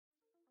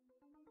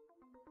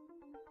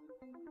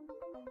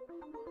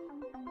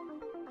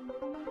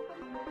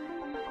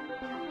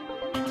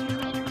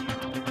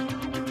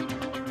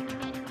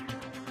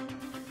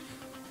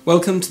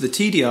Welcome to the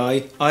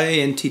TDI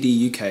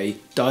IANTD UK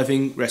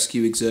Diving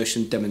Rescue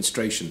Exertion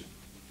Demonstration.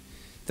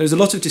 There is a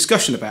lot of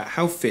discussion about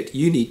how fit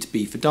you need to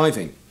be for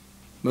diving.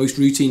 Most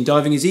routine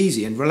diving is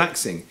easy and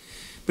relaxing,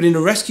 but in a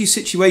rescue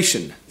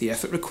situation the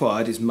effort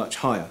required is much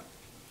higher.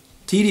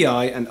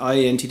 TDI and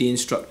IANTD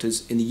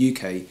instructors in the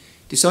UK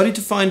decided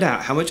to find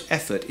out how much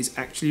effort is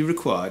actually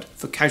required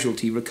for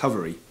casualty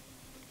recovery.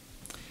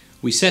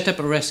 We set up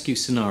a rescue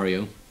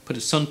scenario, put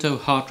a Sunto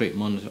heart rate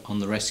monitor on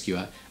the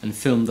rescuer and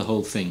filmed the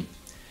whole thing.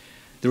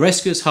 The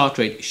rescuer's heart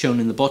rate is shown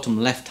in the bottom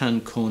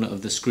left-hand corner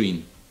of the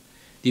screen.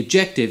 The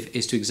objective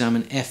is to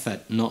examine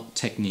effort, not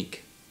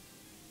technique.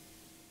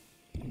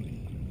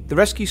 The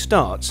rescue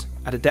starts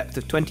at a depth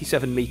of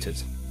 27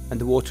 metres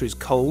and the water is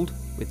cold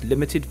with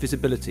limited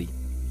visibility.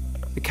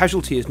 The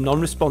casualty is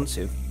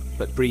non-responsive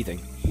but breathing.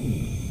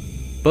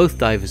 Both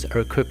divers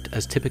are equipped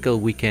as typical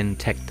weekend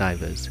tech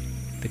divers.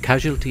 The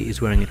casualty is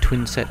wearing a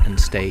twin set and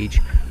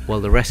stage, while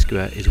the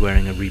rescuer is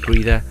wearing a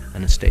rebreather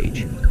and a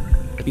stage.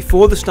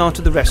 Before the start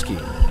of the rescue,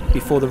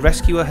 before the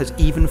rescuer has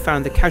even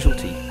found the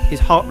casualty,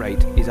 his heart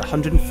rate is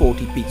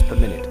 140 beats per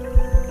minute.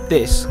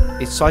 This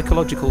is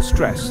psychological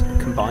stress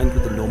combined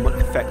with the normal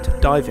effect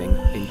of diving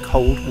in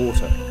cold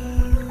water.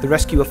 The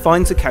rescuer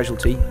finds the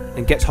casualty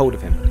and gets hold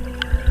of him.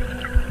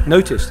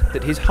 Notice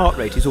that his heart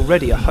rate is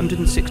already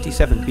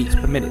 167 beats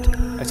per minute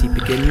as he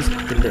begins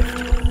the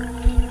lift.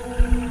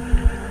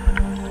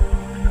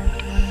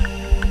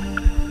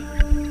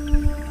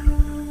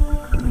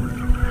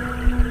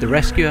 The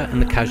rescuer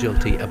and the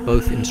casualty are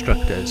both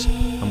instructors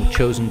and were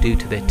chosen due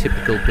to their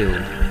typical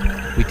build.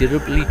 We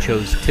deliberately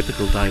chose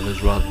typical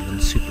divers rather than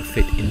super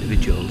fit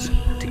individuals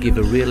to give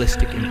a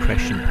realistic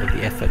impression of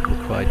the effort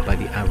required by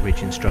the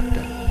average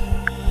instructor.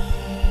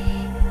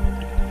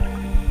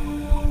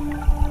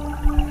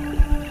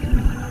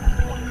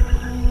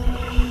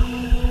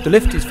 The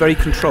lift is very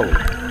controlled.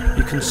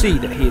 You can see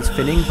that he is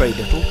finning very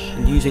little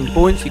and using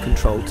buoyancy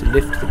control to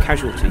lift the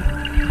casualty.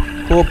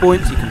 Poor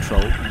buoyancy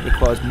control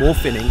requires more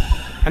finning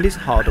and is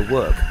harder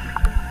work.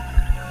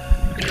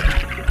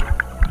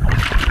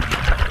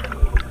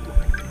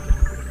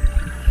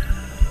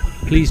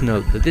 Please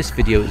note that this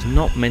video is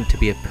not meant to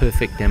be a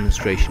perfect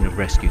demonstration of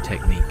rescue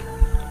technique.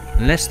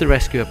 Unless the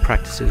rescuer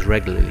practices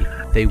regularly,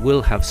 they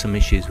will have some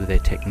issues with their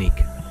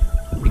technique.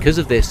 Because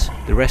of this,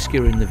 the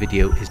rescuer in the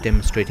video is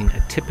demonstrating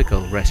a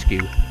typical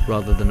rescue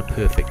rather than a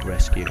perfect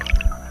rescue.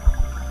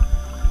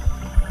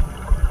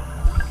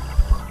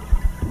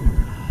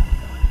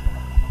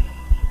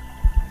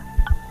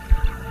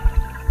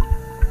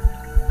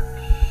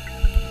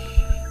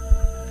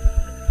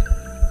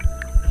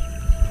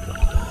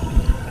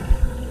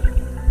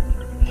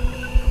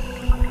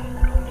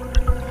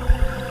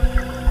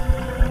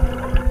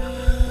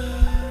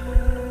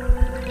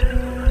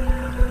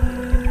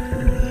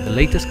 The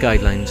latest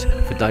guidelines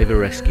for diver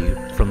rescue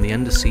from the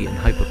Undersea and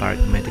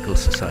Hyperbaric Medical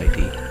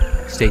Society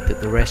state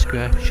that the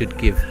rescuer should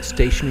give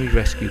stationary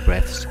rescue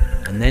breaths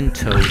and then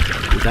tow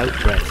without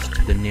breaths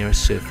to the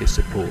nearest surface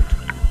support.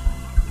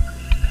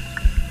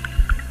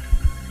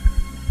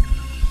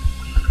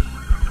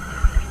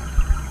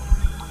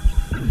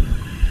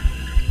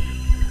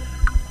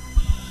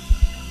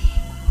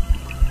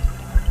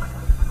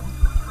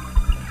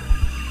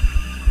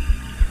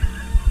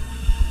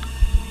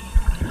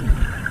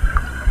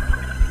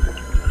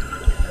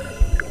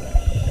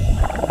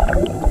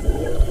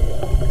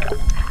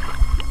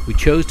 We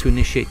chose to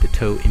initiate the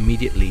tow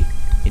immediately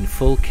in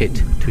full kit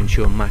to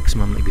ensure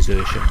maximum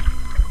exertion.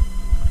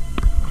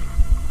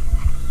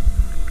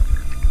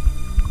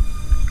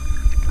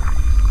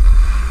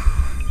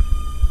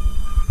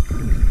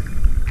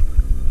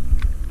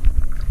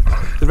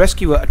 The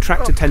rescuer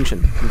attracts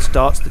attention and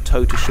starts the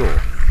tow to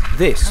shore.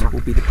 This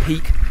will be the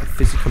peak of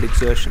physical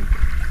exertion.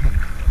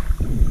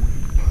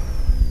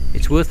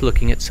 It's worth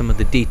looking at some of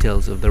the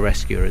details of the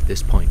rescuer at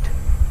this point.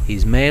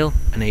 He's male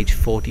and aged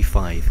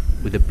 45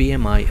 with a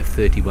BMI of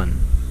 31.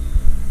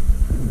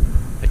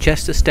 A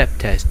Chester step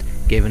test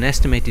gave an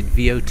estimated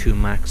VO2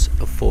 max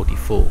of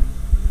 44.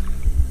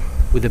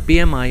 With a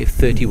BMI of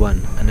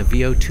 31 and a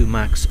VO2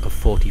 max of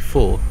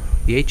 44,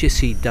 the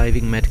HSC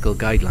diving medical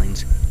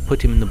guidelines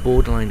put him in the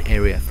borderline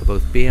area for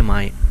both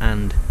BMI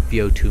and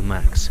VO2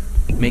 max,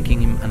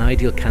 making him an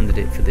ideal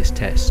candidate for this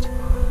test.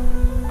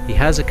 He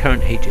has a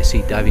current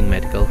HSC diving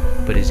medical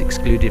but is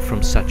excluded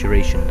from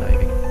saturation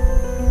diving.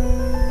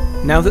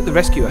 Now that the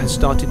rescuer has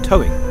started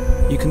towing,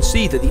 you can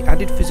see that the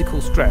added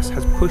physical stress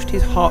has pushed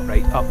his heart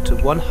rate up to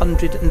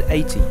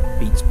 180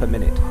 beats per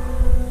minute.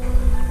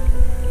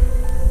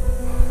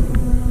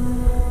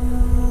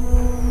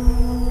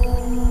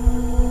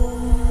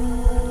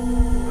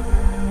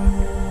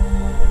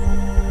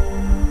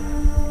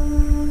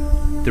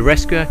 The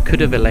rescuer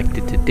could have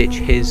elected to ditch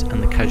his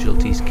and the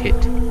casualty's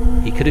kit.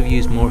 He could have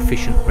used more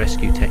efficient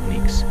rescue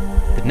techniques.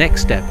 The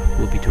next step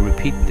will be to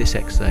repeat this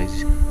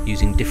exercise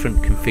using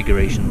different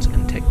configurations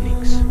and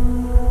techniques.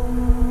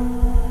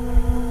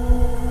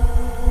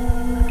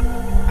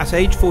 At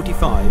age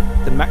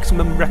 45, the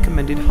maximum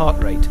recommended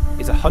heart rate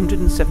is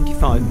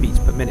 175 beats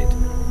per minute.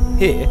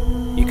 Here,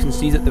 you can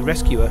see that the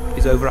rescuer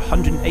is over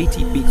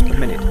 180 beats per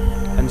minute,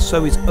 and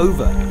so is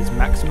over his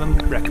maximum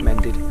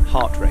recommended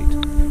heart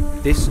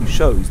rate. This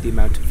shows the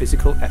amount of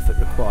physical effort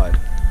required.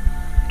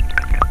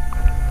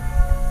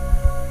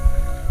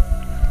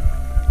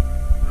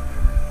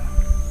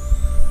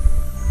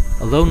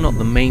 Although not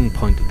the main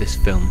point of this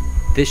film,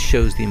 this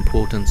shows the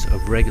importance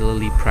of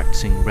regularly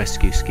practicing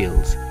rescue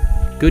skills.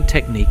 Good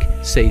technique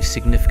saves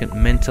significant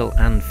mental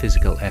and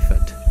physical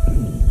effort.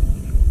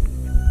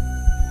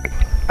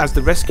 As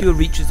the rescuer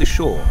reaches the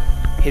shore,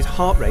 his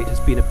heart rate has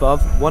been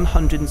above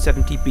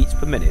 170 beats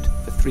per minute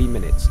for 3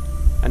 minutes,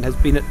 and has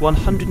been at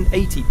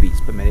 180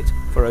 beats per minute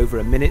for over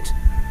a minute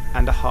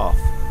and a half.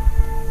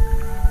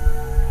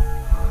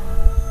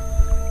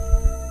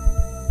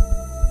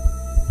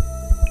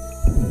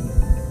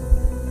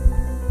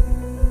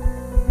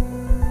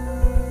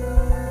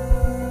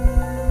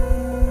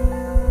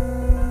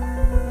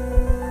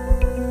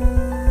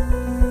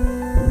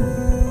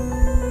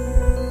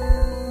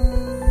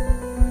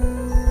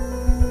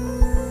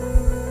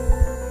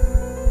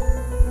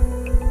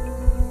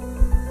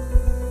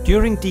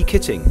 During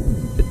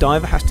dekitting, the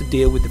diver has to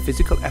deal with the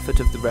physical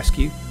effort of the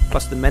rescue,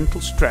 plus the mental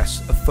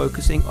stress of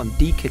focusing on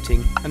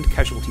dekitting and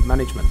casualty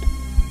management.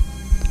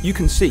 You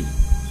can see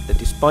that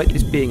despite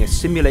this being a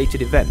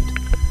simulated event,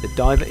 the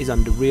diver is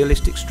under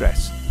realistic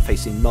stress,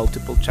 facing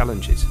multiple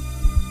challenges.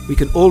 We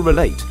can all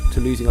relate to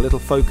losing a little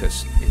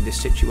focus in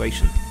this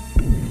situation.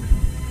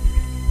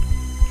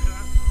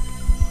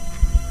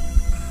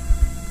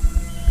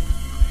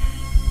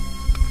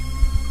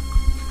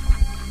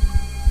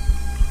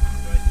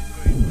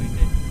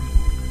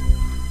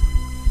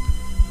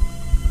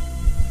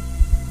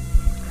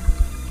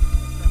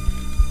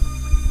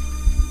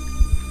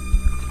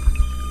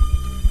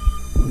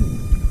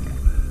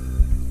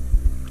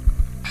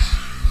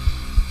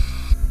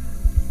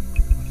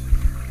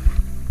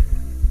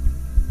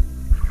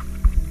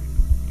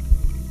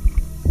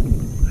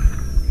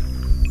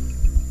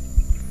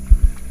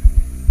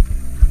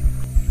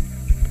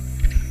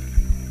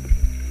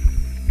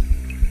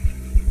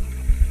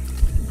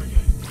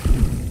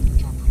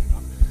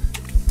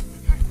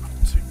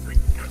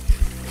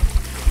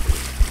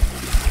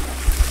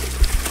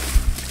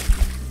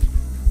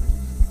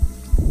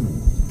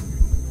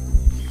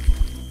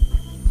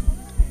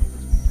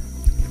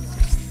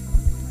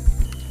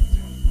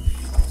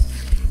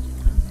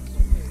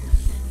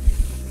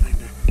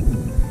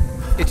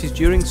 It is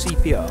during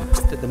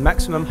CPR that the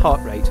maximum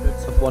heart rate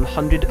of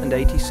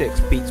 186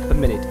 beats per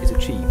minute is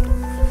achieved.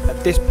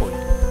 At this point,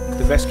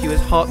 the rescuer's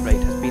heart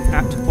rate has been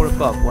at or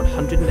above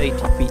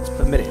 180 beats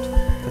per minute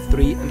for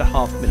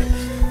 3.5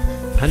 minutes.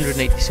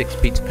 186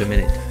 beats per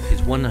minute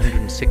is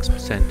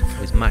 106% of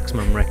his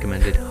maximum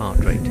recommended heart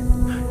rate.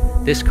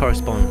 This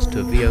corresponds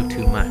to a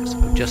VO2 max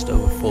of just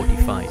over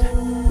 45,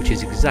 which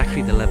is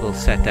exactly the level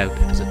set out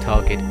as a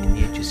target in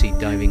the HSE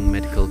diving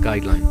medical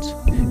guidelines.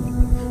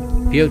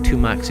 VO2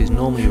 max is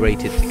normally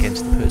rated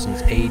against the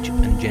person's age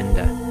and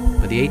gender,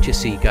 but the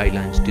HSE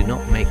guidelines do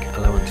not make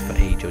allowance for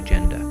age or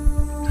gender.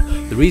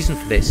 The reason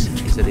for this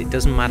is that it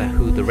doesn't matter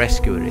who the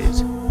rescuer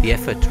is, the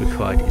effort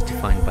required is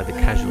defined by the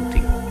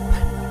casualty.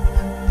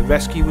 The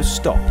rescue was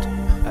stopped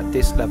at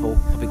this level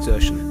of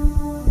exertion.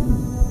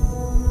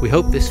 We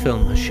hope this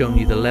film has shown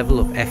you the level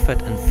of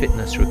effort and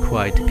fitness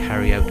required to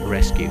carry out a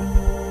rescue.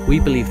 We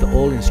believe that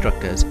all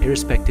instructors,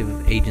 irrespective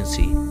of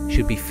agency,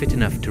 should be fit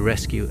enough to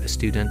rescue a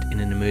student in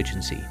an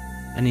emergency,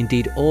 and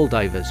indeed all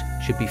divers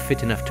should be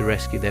fit enough to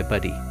rescue their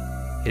buddy.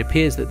 It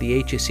appears that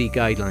the HSE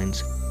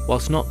guidelines,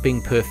 whilst not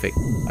being perfect,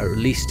 are at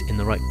least in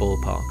the right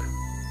ballpark.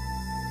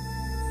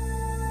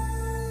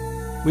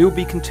 We will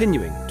be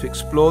continuing to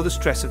explore the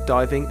stress of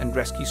diving and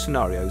rescue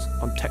scenarios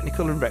on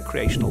technical and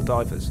recreational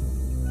divers.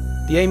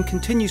 The aim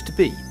continues to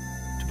be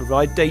to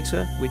provide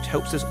data which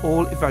helps us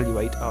all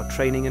evaluate our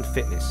training and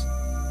fitness.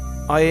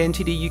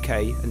 IANTD UK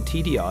and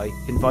TDI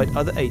invite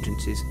other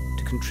agencies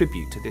to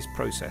contribute to this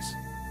process.